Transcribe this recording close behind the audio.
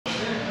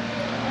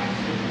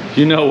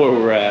You know where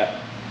we're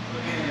at.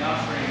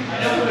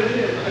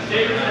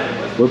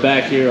 We're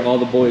back here. All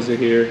the boys are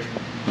here.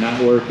 Not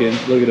working.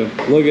 Look at them.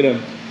 Look at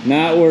them.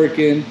 Not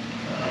working.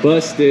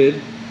 Busted.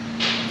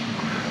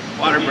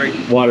 Water break.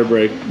 Water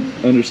break.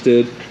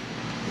 Understood.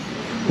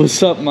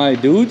 What's up, my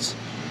dudes?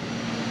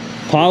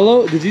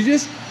 Paulo, did you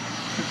just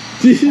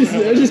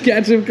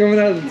catch him coming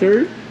out of the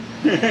turd?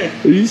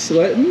 Are you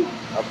sweating?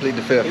 I'll plead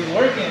the fifth. He's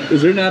working.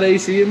 Is there not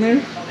AC in there?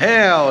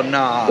 Hell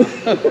nah.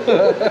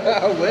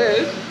 I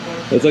wish.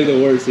 That's like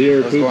the worst. You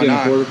ever What's pooped in going a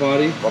on? porta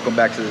potty? Welcome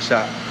back to the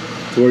shop.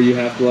 To where you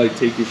have to like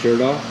take your shirt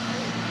off?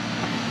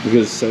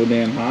 Because it's so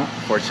damn hot?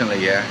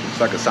 Fortunately, yeah. It's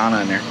like a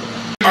sauna in there.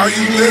 Are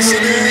you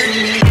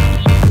listening?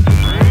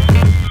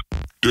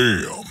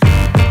 Damn.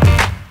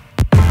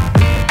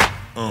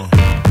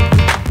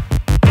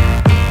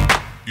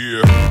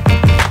 Yeah.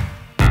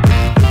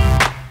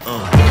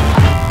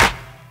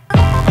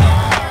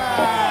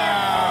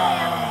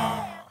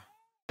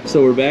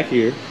 So we're back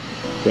here,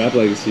 Rap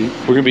Legacy.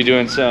 We're gonna be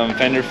doing some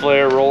Fender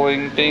flare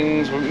rolling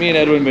things. Me and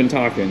Edwin been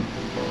talking.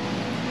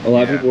 A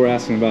lot of people were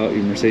asking about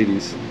your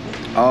Mercedes.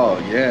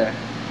 Oh yeah.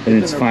 And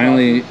it's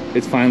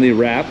finally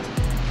wrapped.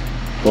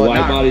 The Well,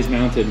 wide body's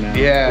mounted now.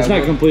 Yeah, it's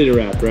not completely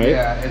wrapped, right?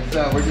 Yeah, it's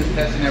we're just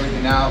testing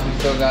everything out. We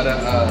still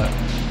gotta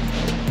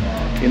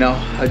you know,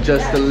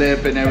 adjust the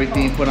lip and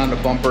everything, put on the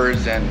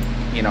bumpers, and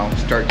you know,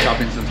 start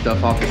chopping some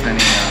stuff off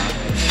depending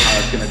how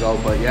it's gonna go.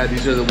 But yeah,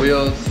 these are the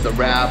wheels, the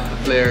wrap, the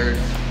flares.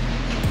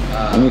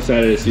 I'm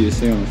excited to see this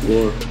thing on the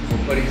floor.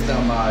 We're putting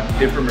some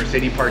different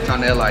Mercedes parts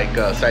on it, like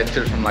side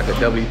skirts from like a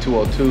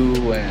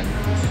W202,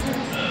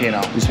 and you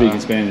know. You're speaking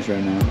Spanish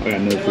right now. I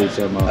got no clue what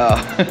you're talking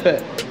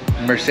about.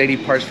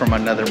 Mercedes parts from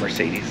another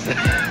Mercedes.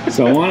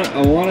 So I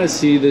want to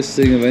see this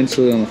thing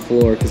eventually on the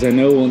floor, because I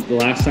know the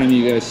last time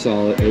you guys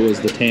saw it, it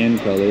was the tan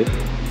color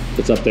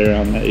that's up there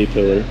on that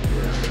A-pillar,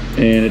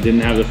 and it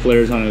didn't have the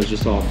flares on it. It was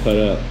just all cut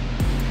up.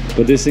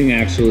 But this thing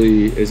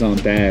actually is on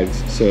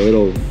bags, so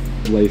it'll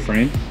lay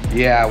frame.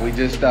 Yeah, we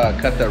just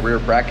cut the rear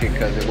bracket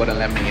because it wouldn't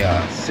let me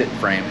sit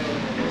frame,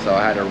 so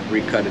I had to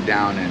recut it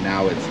down, and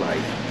now it's like.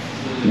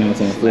 Now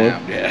it's on the floor.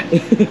 Yeah.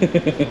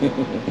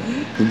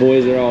 The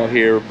boys are all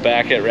here,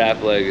 back at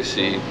Rap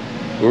Legacy.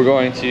 We're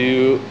going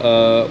to,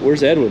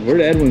 where's Edwin?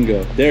 Where'd Edwin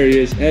go? There he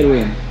is,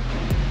 Edwin.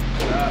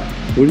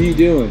 What are you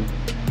doing?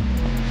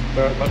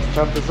 About to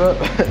chop this up.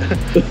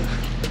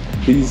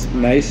 These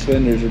nice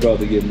fenders are about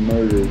to get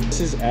murdered. This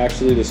is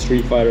actually the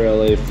Street Fighter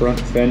LA front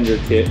fender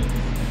kit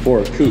for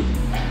a coupe.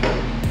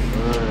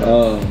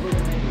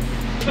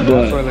 That's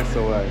why it looks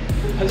so wide.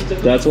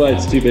 That's why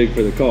it's too big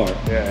for the car.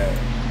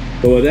 Yeah.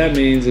 But what that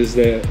means is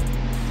that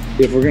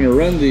if we're gonna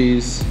run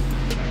these,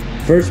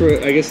 first,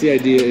 I guess the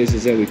idea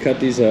is that we cut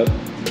these up,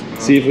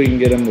 see if we can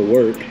get them to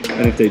work,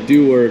 and if they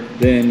do work,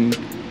 then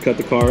cut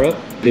the car up.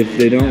 If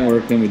they don't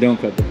work, then we don't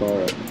cut the car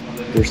up.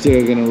 We're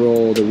still gonna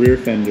roll the rear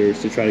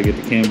fenders to try to get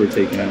the camber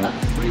taken out,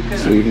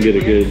 so we can get a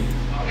good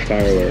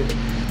tire wear.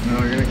 No,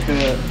 we're gonna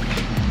cut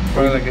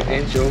probably like an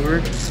inch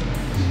over,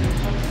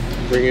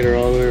 bring it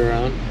all the way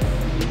around.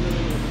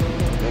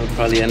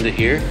 Probably end it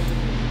here.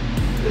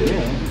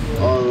 Yeah.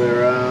 All the way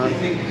around.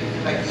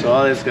 So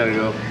all this gotta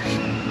go.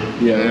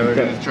 Yeah, we're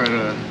gonna try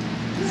to.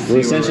 We're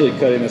essentially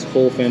cutting this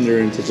whole fender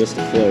into just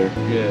a flare.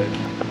 Yeah.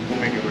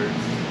 Make it work.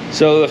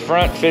 So the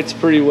front fits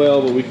pretty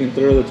well, but we can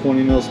throw the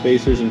 20 mil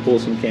spacers and pull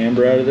some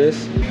camber out of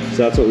this.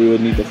 So that's what we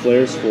would need the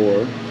flares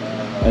for.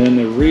 And then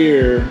the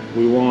rear,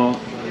 we're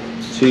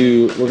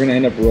gonna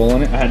end up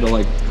rolling it. I had to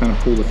like kind of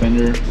pull the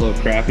fender a little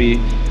crappy,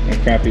 in a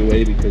crappy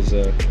way, because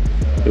it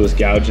was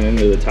gouging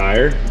into the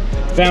tire.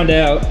 Found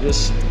out,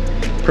 just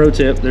pro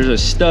tip, there's a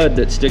stud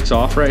that sticks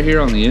off right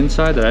here on the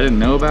inside that I didn't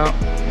know about.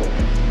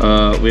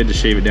 We had to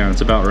shave it down.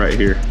 It's about right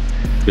here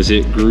because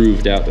it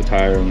grooved out the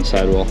tire on the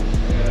sidewall.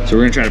 So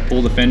we're gonna try to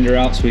pull the fender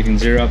out so we can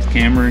zero out the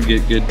camera and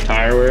get good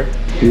tire wear.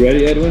 You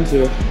ready, Edwin,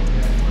 to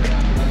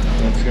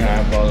Let's gonna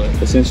eyeball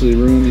it. essentially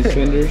ruin these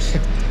fenders?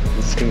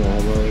 Let's gonna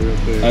eyeball it real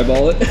quick.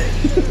 Eyeball it?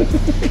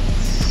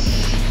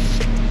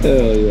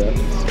 Hell yeah.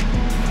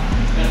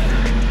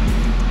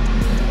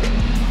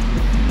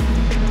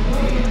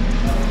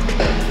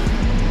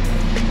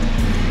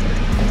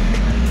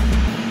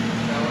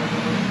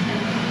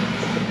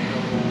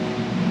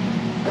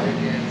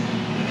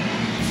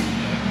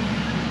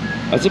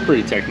 That's a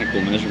pretty technical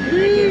measurement right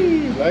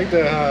there. Like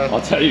that, huh?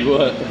 I'll tell you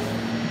what.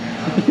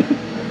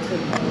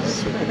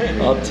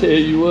 I'll tell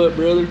you what,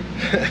 brother.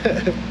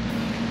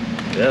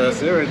 Yeah,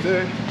 that's it right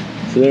there.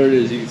 So there it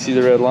is. You can see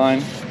the red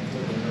line.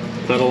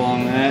 Cut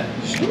along that.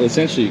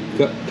 Essentially,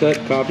 cut,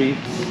 copy,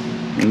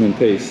 and then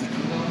paste.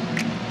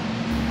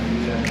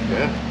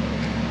 Yeah.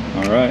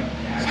 All right,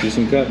 let's do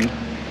some cutting.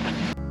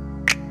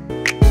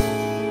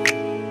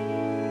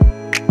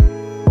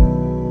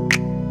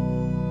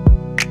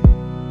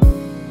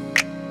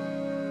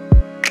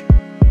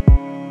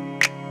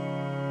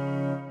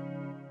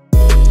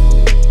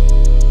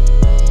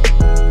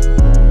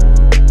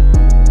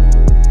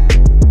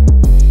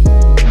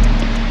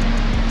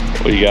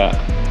 What you got?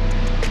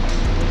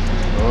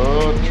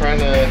 Oh, trying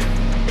to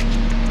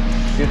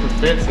see if it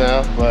fits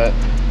now, but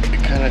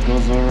it kind of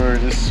goes over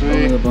this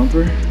way. Over the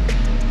bumper?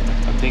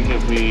 I think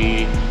if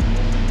we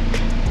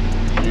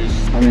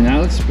use... I mean,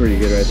 that looks pretty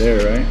good right there,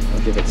 right?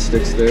 Like if it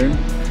sticks there.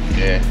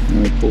 Yeah.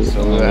 And we pull it. So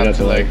So we'll we have have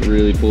to to, like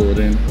really pull it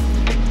in.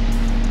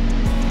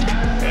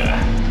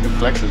 Yeah, it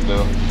flexes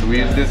though. So we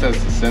use this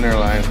as the center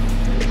line.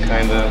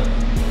 Kinda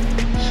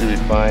should be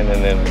fine.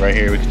 And then right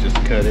here we can just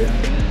cut it.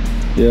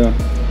 Yeah.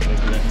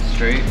 Make it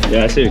straight.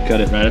 Yeah, I say we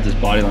cut it right at this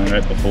body line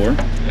right before.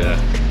 Yeah.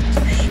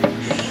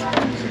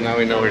 So now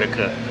we know where to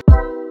cut.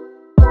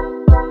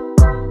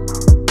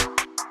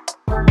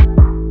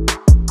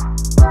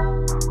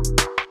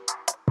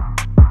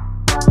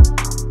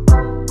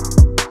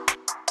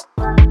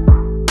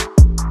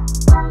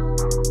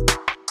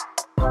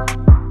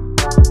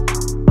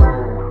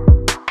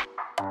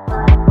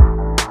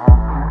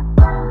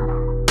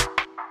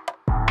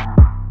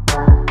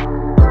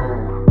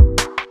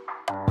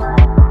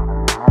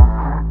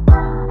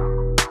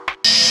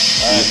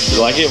 You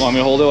like it? Want me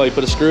to hold it while you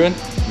put a screw in?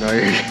 No,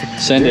 you're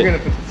Send you're it.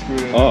 gonna put the screw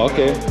in. Oh,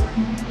 okay.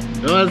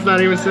 No, that's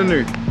not even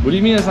centered. What do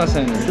you mean it's not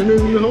centered?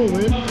 Centered in the hole,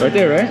 man. Right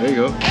there, right? There you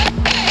go.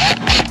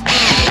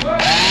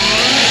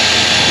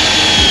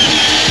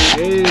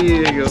 Hey,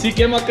 there you go. See,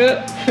 que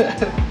Micah?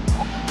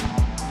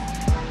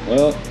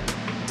 Well,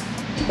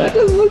 that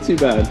doesn't look too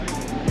bad.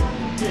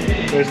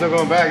 There's no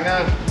going back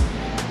now.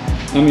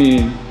 I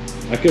mean,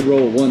 I could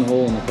roll one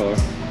hole in the car.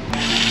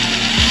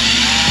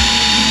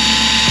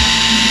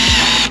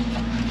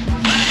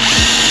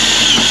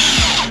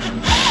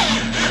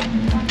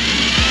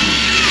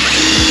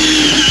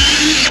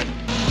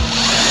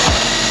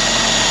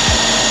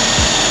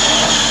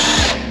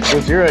 It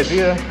was your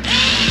idea.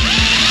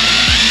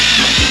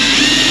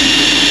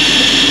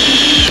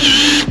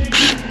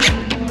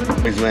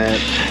 He's mad.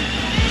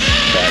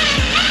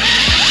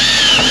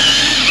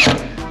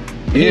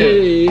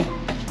 Hey,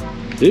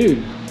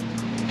 dude,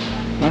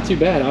 not too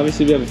bad.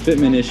 Obviously we have a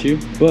fitment issue,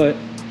 but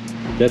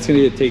that's gonna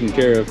get taken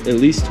care of, at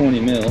least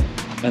 20 mil,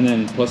 and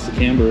then plus the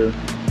camber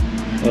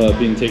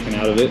being taken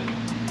out of it.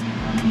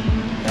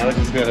 Now we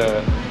just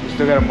gotta, we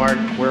still gotta mark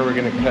where we're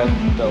gonna cut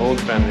the old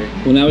fender.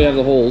 Well, now we have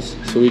the holes,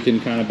 so we can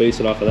kind of base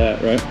it off of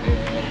that, right?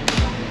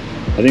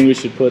 I think we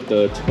should put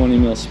the 20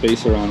 mil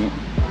spacer on it.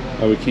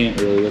 Oh, we can't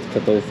really. Let's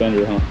cut the whole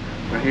fender, huh?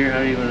 Right here, how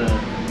are you gonna?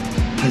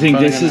 I think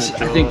Probably this is.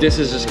 gonna I think this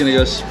is just gonna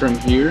go from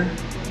here,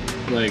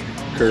 like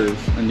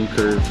curve, a new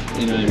curve.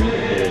 You know what I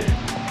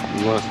mean?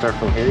 You wanna start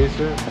from here, you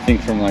said? I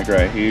think from like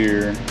right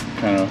here,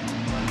 kind of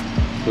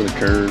with a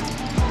curve.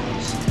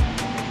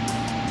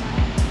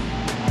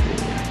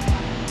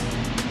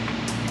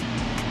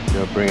 You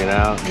gotta bring it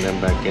out and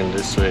then back in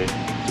this way.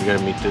 You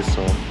gotta meet this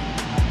hole.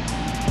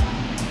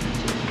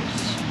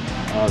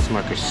 Oh, this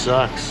marker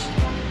sucks.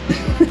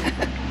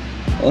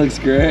 That looks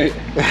great.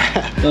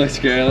 That looks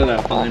great. Look at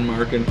that fine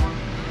marking.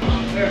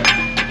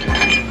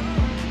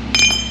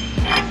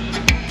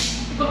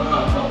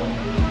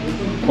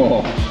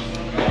 Oh,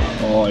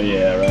 oh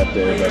yeah, right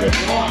there, brother.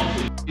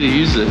 You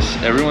use this.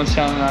 Everyone's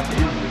telling me not to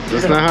use this.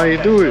 That's not how you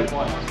do it.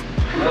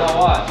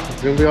 Watch.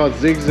 It's gonna be all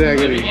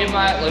zigzagging.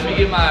 Let me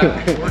get my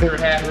worker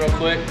hat real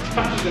quick.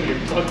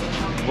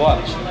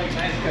 Watch.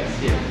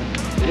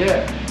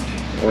 Yeah.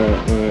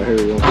 Alright, here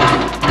we go.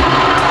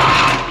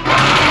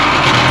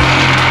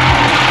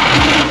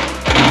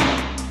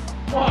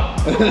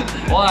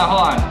 Hold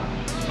on.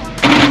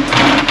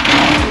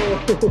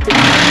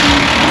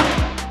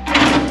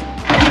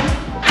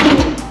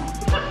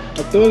 I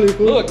told you,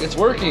 fool. Look, it's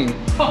working.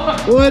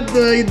 What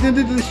the? You did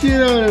the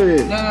shit out of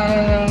it.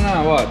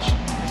 No, watch.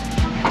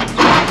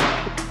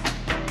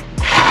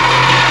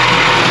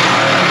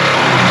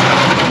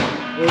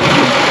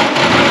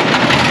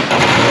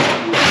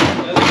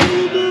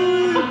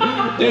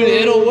 Dude,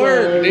 it'll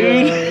work,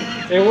 dude.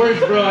 It works,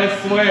 bro, I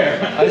swear.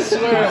 I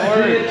swear it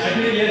works. I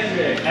did it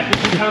yesterday. After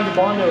 2 pounds of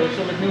Bondo, it's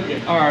so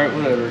McNugget. Alright,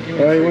 whatever. Give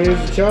me Alright, you wanna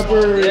use the chopper?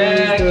 Or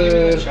yeah, give me the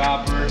use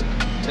chopper.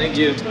 Thank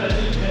you.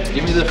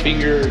 Give me the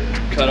finger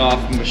cut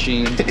off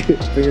machine.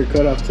 finger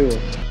cut off tool.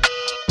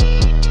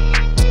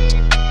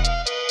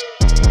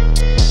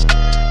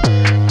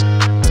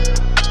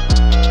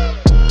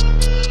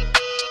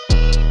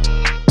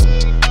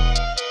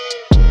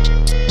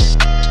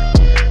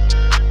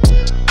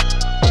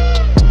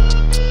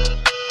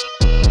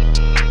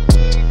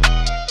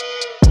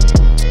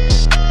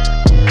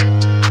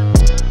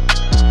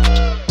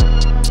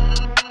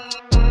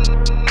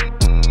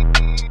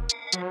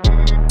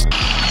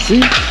 See?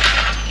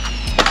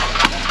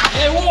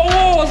 Hey, whoa,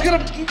 I was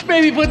gonna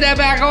maybe put that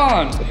back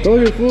on. I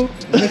told you, fool.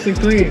 Nice and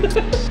clean.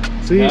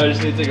 See? Now I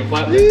just need to take a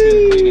flat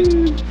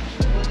Yee.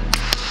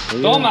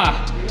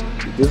 Toma!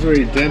 This is where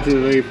you dented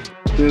it, like,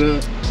 it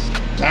up.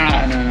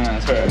 Ah, no,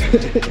 it's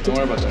alright. Don't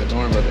worry about that.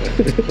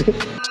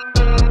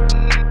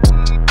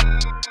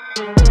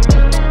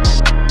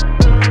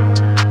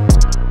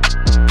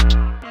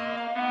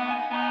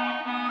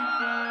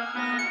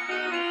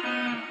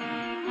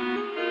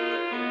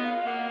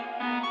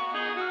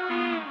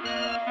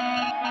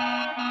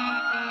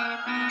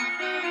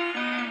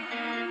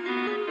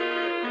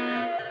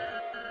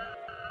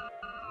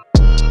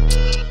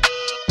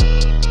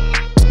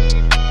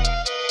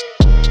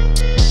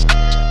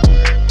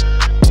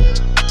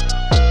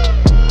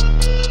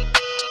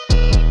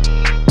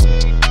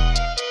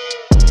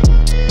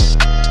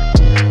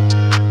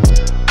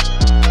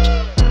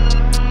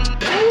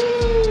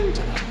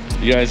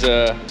 You guys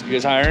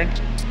hiring?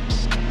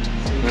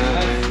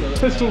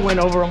 This one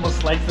went over, almost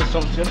sliced the show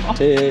shit off.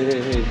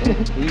 Hey.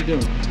 What are you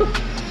doing?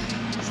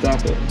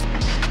 Stop it.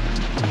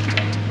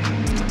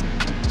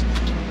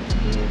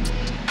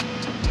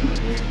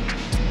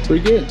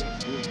 Pretty good.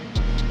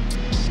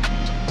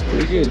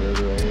 Pretty good.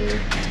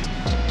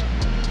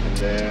 And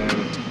then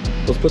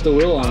Let's put the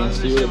wheel on and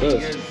see what it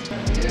does.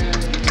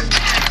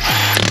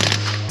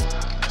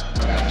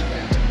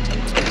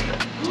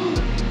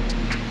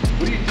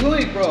 What are you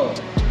doing, bro?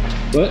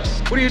 What?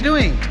 What are you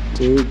doing?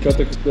 We cut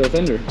the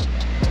fender.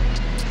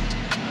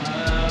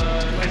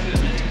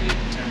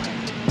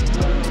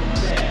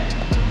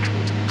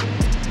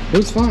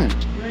 Looks fine.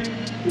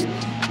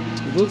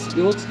 It looks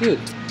good.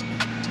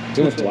 Look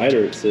how much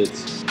wider it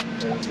sits.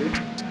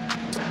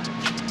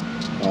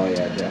 Oh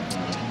yeah,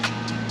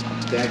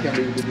 definitely. I can't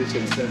believe we did this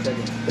shit in 10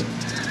 seconds.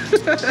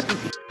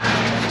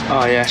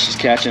 Oh yeah, she's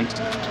catching.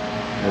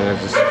 and then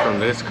just from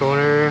this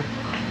corner,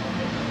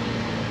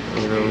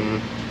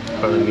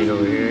 probably meet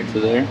over here. To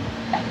there.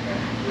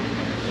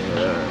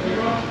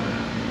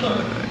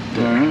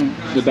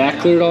 Alright. The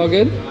back cleared all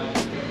good?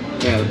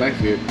 Yeah, the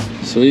back's good.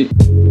 Sweet.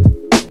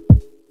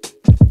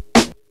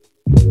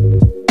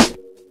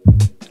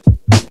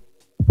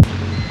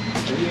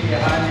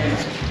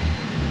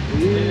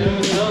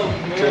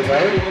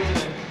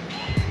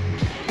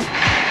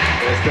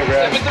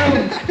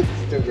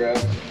 Still grab.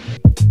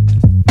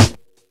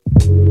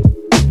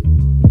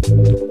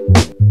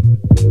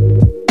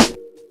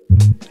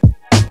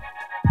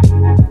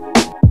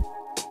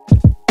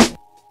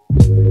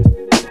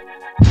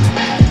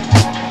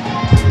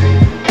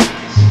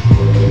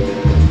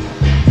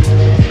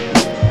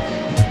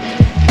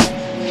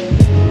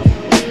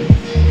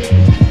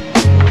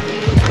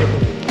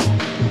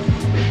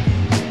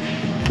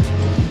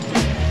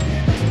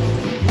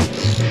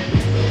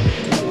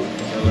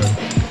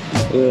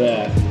 Look at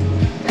that.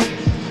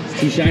 It's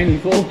too shiny,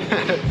 fool.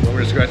 Want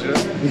me to scratch it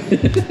up?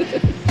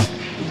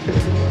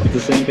 It's the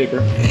sandpaper.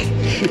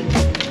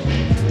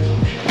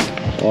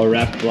 All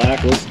wrapped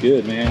black. Looks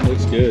good, man.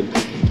 Looks good.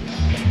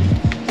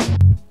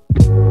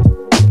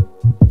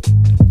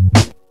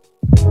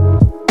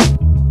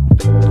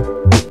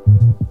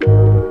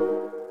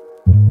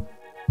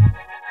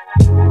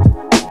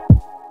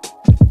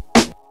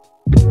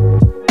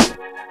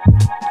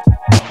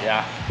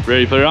 Yeah.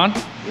 Ready to put it on?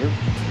 Yep.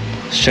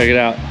 Let's check it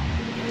out.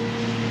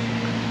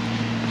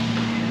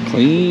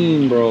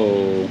 Clean,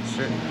 bro.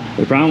 Shit.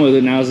 The problem with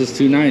it now is it's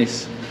too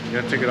nice. You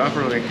gotta take it off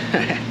real quick.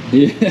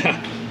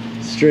 Yeah,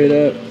 straight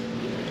up.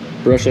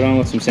 Brush it on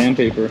with some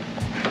sandpaper. Go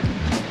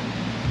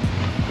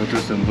through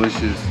some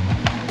bushes.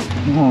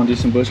 Come on, do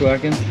some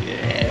bushwhacking.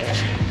 Yeah.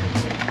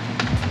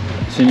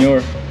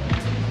 Senor,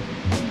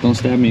 don't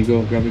stab me.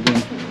 Go, grab a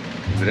gun.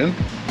 Is it in?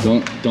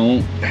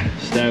 Don't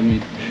stab me.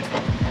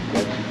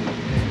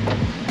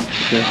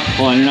 Okay.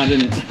 Hold on, you're not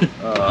in it.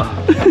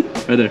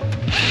 Right there.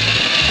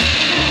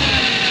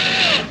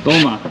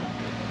 Toma.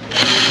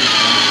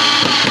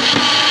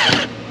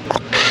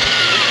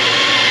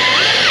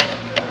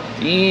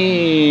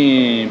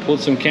 Damn. Pulled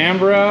some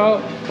camber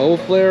out. Whole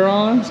flare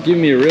on. It's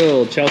giving me a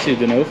real Chelsea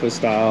Denofa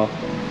style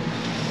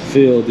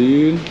feel,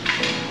 dude.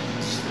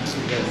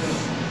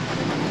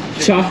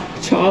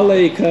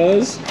 Chale,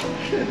 cuz.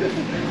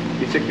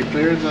 You check the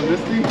clearance on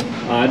this thing?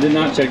 I did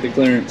not check the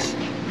clearance.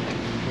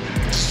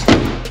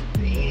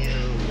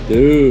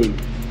 Dude.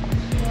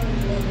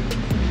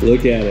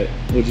 Look at it.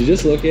 Would you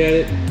just look at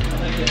it?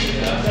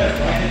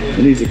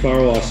 It needs a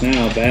car wash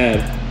now,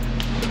 bad.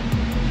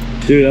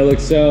 Dude, that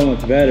looks so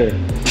much better.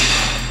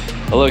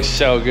 It looks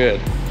so good.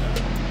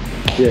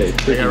 Yeah, I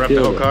gotta wrap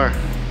the whole car.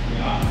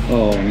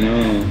 Oh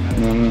no,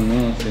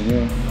 no,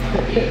 senor.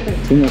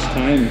 Too much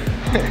time.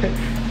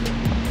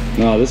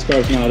 No, this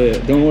car's not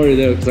it. Don't worry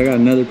though, because I got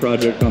another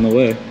project on the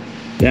way.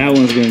 That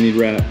one's gonna need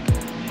wrap.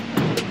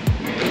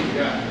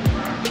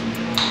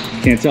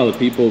 Can't tell the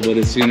people, but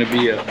it's gonna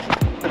be a...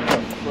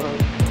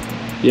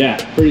 Yeah,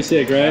 pretty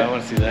sick, right? Yeah, I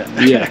wanna see that.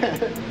 Yeah,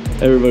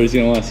 everybody's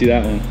gonna wanna see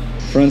that one.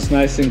 Front's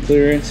nice in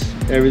clearance.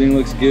 Everything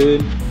looks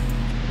good.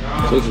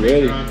 So it's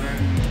ready.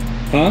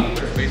 Huh?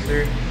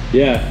 Spacer.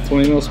 Yeah,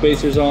 20mm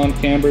spacers on,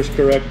 camber's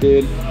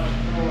corrected.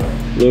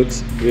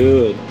 Looks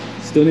good.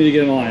 Still need to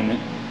get an alignment.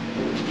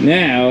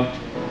 Now,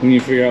 we need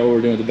to figure out what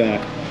we're doing with the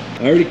back.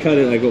 I already cut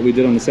it like what we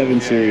did on the 7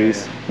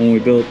 Series when we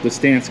built the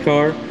stance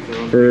car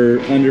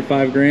for under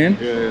 5 grand.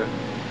 Yeah.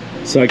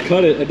 So I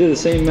cut it, I did the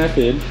same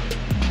method,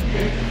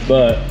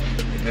 but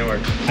It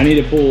works. I need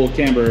to pull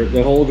camber.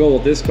 The whole goal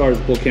with this car is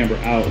to pull camber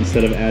out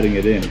instead of adding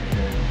it in.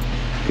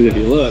 Because if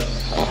you look,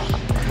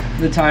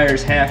 the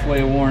tire's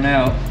halfway worn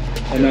out,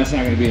 and that's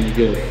not going to be any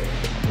good.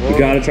 You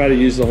got to try to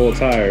use the whole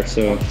tire.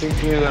 So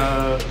Thinking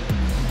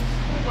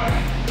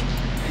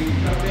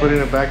putting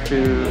it back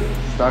to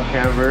stock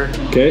camber,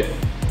 okay,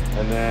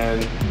 and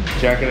then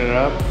jacking it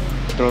up,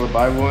 throw the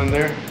Bible in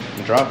there,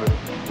 and drop it.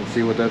 And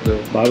see what that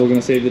does. Bible going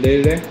to save the day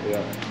today?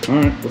 Yeah.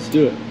 All right, let's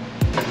do it.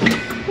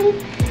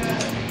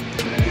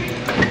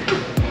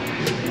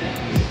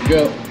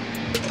 Go.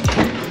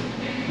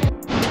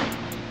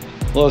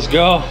 Let's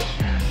go.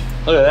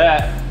 Look at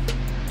that.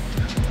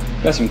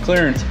 Got some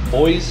clearance,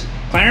 boys.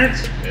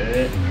 Clarence?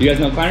 Yeah. You guys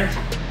know Clarence?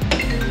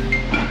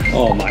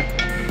 Oh my.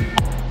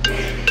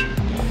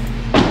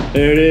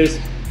 There it is.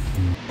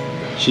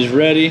 She's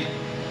ready.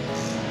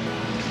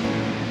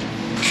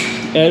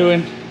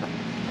 Edwin,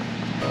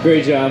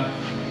 great job.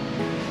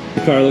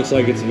 The car looks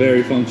like it's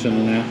very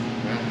functional now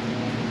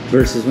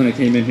versus when it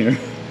came in here.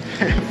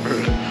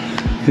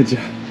 Good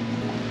job.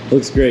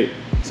 Looks great.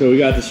 So we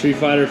got the Street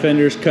Fighter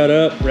fenders cut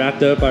up,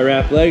 wrapped up by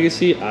Wrap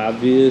Legacy,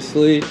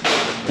 obviously.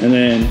 And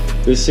then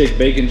this sick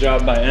bacon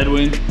job by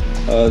Edwin.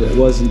 That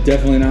wasn't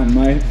definitely not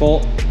my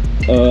fault.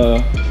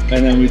 And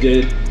then we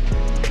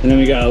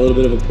got a little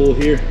bit of a pull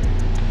here.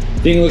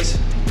 Thing looks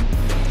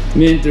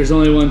mint. There's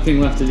only one thing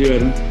left to do,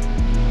 Edwin.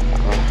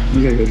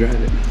 You gotta go drive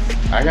it.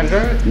 I gotta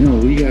drive it? No,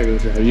 we gotta go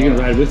drive it. You're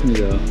gonna ride with me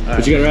though.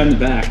 But you gotta ride in the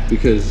back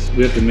because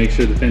we have to make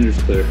sure the fender's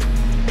clear.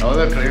 Oh,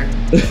 they're clear.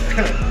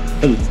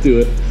 Let's do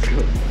it. Let's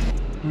go.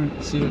 Alright,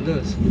 let's see what it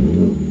does.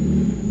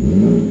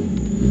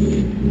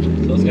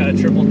 So it's got a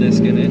triple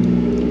disc in it.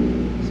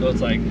 So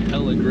it's like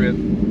hella grip.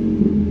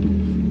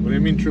 What do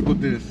you mean triple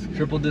disc?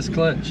 Triple disc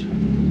clutch.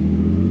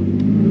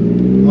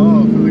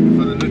 Oh,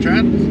 for the new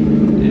trans?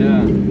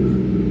 Yeah.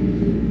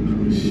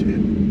 Oh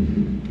shit.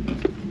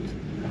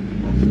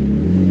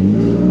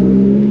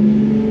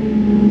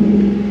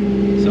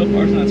 So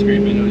far it's not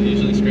scraping. It would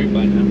usually scrape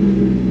by now.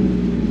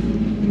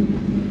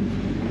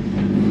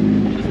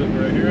 Just whip it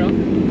right here out.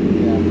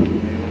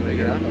 Make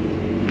it out.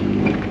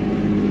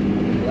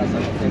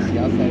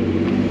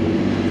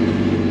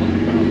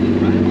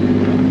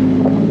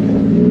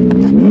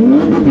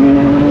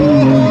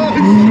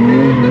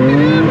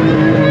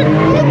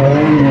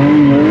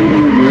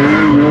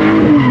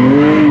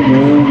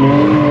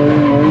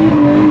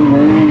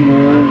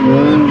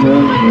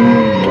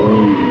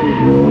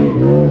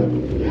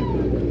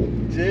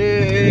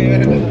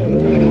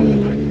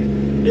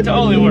 It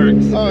totally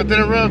works. Oh, it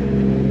didn't rub.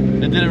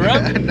 It didn't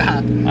rub?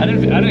 Nah. I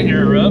didn't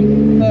hear it rub.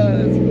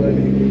 That's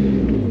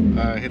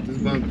funny. Hit this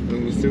bump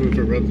and we'll see if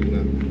it rubs or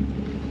not.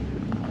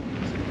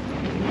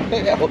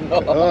 Hell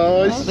no.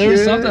 Oh shit. There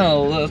was something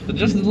on the list, but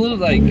just a little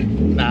like.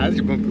 Nah, that's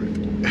your bumper.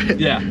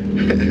 Yeah.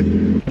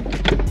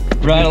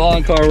 Ride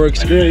along car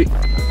works great.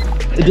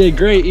 It did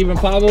great. Even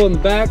Pablo in the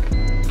back.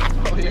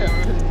 Oh yeah.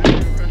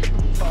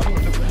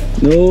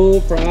 No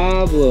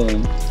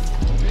problem.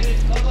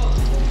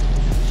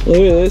 Look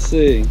at this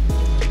thing.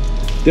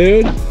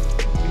 Dude,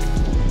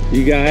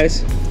 you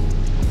guys,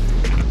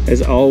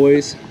 as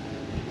always,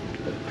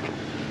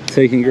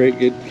 taking great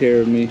good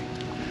care of me.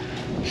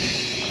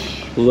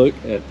 Look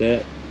at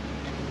that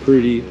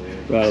pretty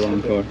ride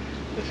along car.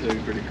 That's really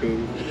pretty cool.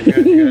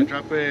 You gotta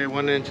drop it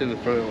 1 inch in the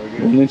front.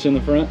 1 inch in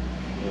the front?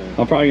 Yeah.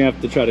 I'm probably gonna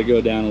have to try to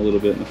go down a little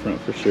bit in the front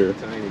for sure.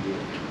 Tiny bit.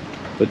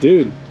 But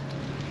dude,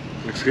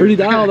 Looks pretty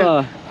good.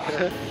 dialed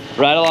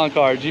ride along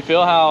car. Did you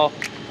feel how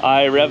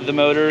I revved the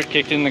motor,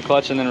 kicked in the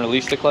clutch, and then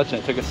released the clutch,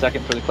 and it took a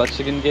second for the clutch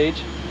to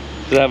engage?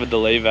 Because I have a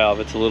delay valve,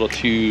 it's a little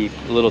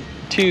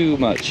too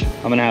much.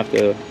 I'm gonna have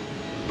to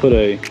put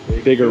a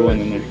bigger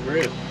one in there.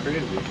 Great,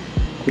 crazy.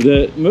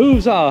 The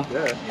moves, huh?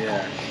 Yeah.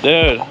 Yeah.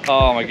 Dude,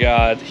 oh my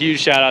God. Huge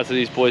shout out to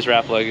these boys,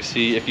 Wrap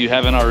Legacy. If you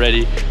haven't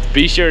already,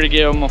 be sure to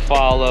give them a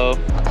follow.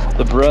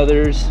 The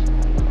brothers,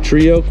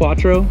 Trio,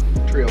 Quattro?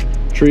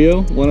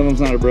 Trio? One of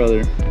them's not a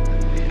brother.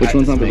 Which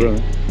one's not the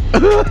brother?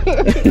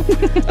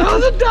 I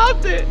was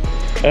adopted.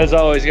 As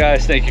always,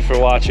 guys, thank you for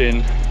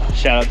watching.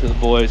 Shout out to the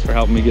boys for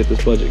helping me get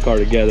this budget car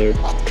together.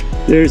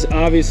 There's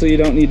obviously, you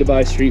don't need to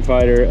buy Street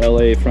Fighter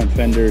LA front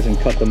fenders and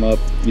cut them up.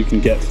 You can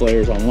get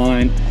flares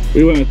online.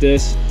 We went with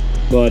this,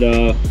 but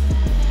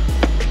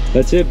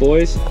that's it,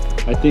 boys.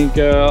 I think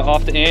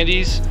off to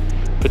Andy's,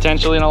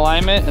 potentially in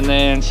alignment, and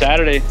then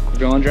Saturday, we're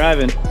going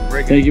driving.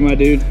 Thank you, my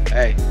dude.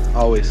 Hey,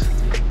 always.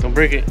 Don't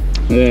break it.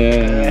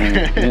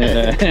 Yeah,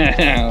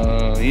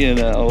 you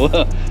know,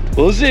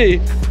 we'll see.